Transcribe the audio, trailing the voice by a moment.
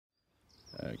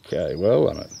Okay, well,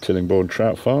 I'm at Tillingbourne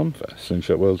Trout Farm for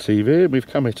Slingshot World TV, and we've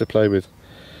come here to play with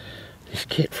this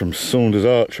kit from Saunders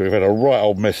Archery. We've had a right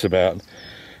old mess about.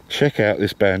 Check out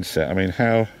this band set. I mean,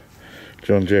 how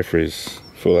John Jeffries,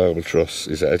 full albatross,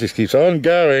 is that? It just keeps on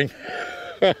going.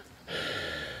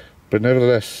 But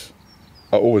nevertheless,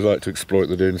 I always like to exploit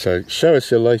the do and say, show us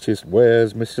your latest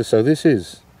wares, mister. So this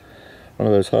is one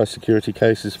of those high security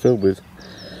cases filled with,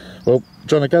 well,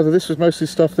 John, I gather this was mostly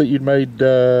stuff that you'd made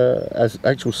as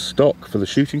actual stock for the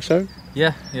shooting show?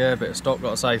 Yeah, a bit of stock,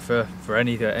 like I say, for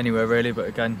anywhere really, but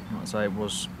again, like I say, it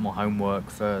was my homework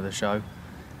for the show.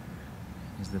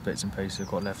 These are the bits and pieces I've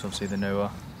got left, obviously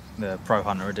the Pro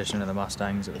Hunter edition of the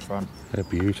Mustangs at the front. They're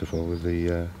beautiful with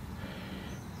the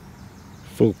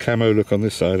full camo look on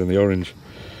this side and the orange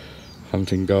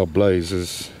hunting garb blaze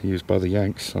as used by the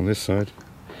Yanks on this side.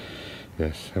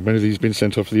 Yes. Have many of these been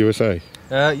sent off to the USA?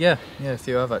 Yeah, a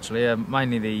few have actually.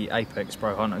 Mainly the Apex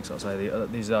Pro Hunter, because I say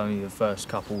these are only the first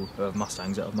couple of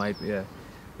Mustangs that I've made, but yeah,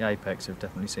 the Apex have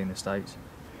definitely seen the States.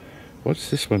 What's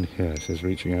this one here? It says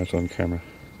reaching out on camera.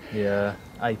 Yeah,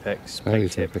 Apex. That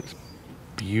is Apex.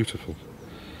 Beautiful.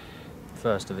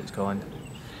 First of its kind.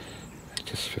 It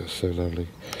just feels so lovely.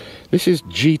 This is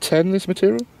G10, this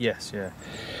material? Yes, yeah.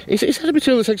 Is that a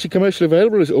material that's actually commercially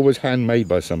available, or is it always handmade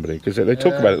by somebody? Because they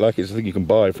talk about it like it's a thing you can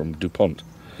buy from DuPont.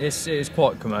 It's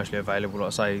quite commercially available. Like I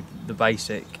say, the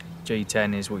basic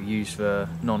G10 is what you use for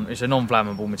it's a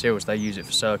non-flammable material, so they use it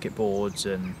for circuit boards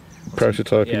and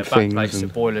prototyping things, backplates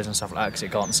of boilers and stuff like that, because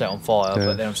it can't set on fire. Yeah.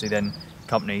 But then obviously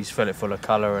companies fill it full of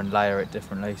colour and layer it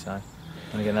differently. So,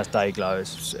 and again, that's day glow,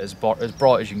 as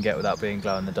bright as you can get without being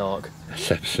glow in the dark.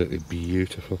 That's absolutely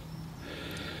beautiful.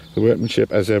 The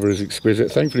workmanship, as ever, is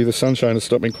exquisite. Thankfully, the sunshine has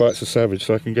stopped being quite so savage,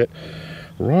 so I can get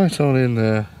right on in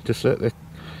there. Just let the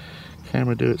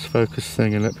camera do its focus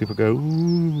thing and let people go,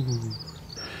 ooh.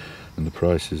 And the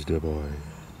price is, dear boy.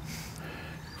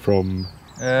 From?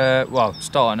 Well,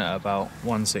 starting at about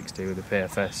 160 with the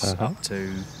PFS, up to,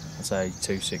 I'd say,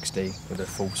 260 with the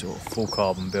full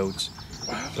carbon builds,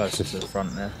 closer to the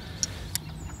front there.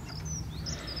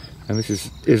 And this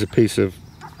is a piece of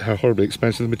how horribly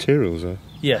expensive the materials are.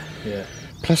 Yeah.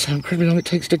 Plus how incredibly long it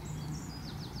takes to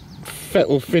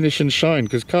fettle, finish and shine,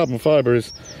 because carbon fibre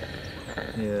is,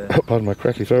 pardon my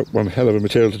cracky throat, one hell of a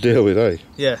material to deal with, eh?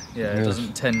 Yeah, it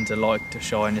doesn't tend to like to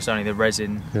shine. It's only the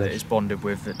resin that it's bonded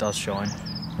with that does shine.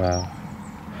 Wow.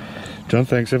 John,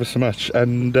 thanks ever so much.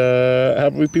 And how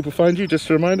will people find you, just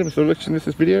to remind them if they're watching this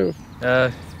video?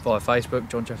 Via Facebook,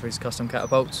 John Jeffries Custom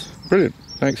Catapults. Brilliant.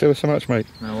 Thanks ever so much, mate.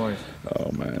 No worries.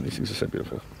 Oh man, these things are so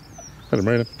beautiful. Adam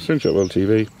Rayner, Slingshot World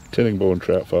TV, Tillingbourne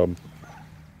Trout Farm.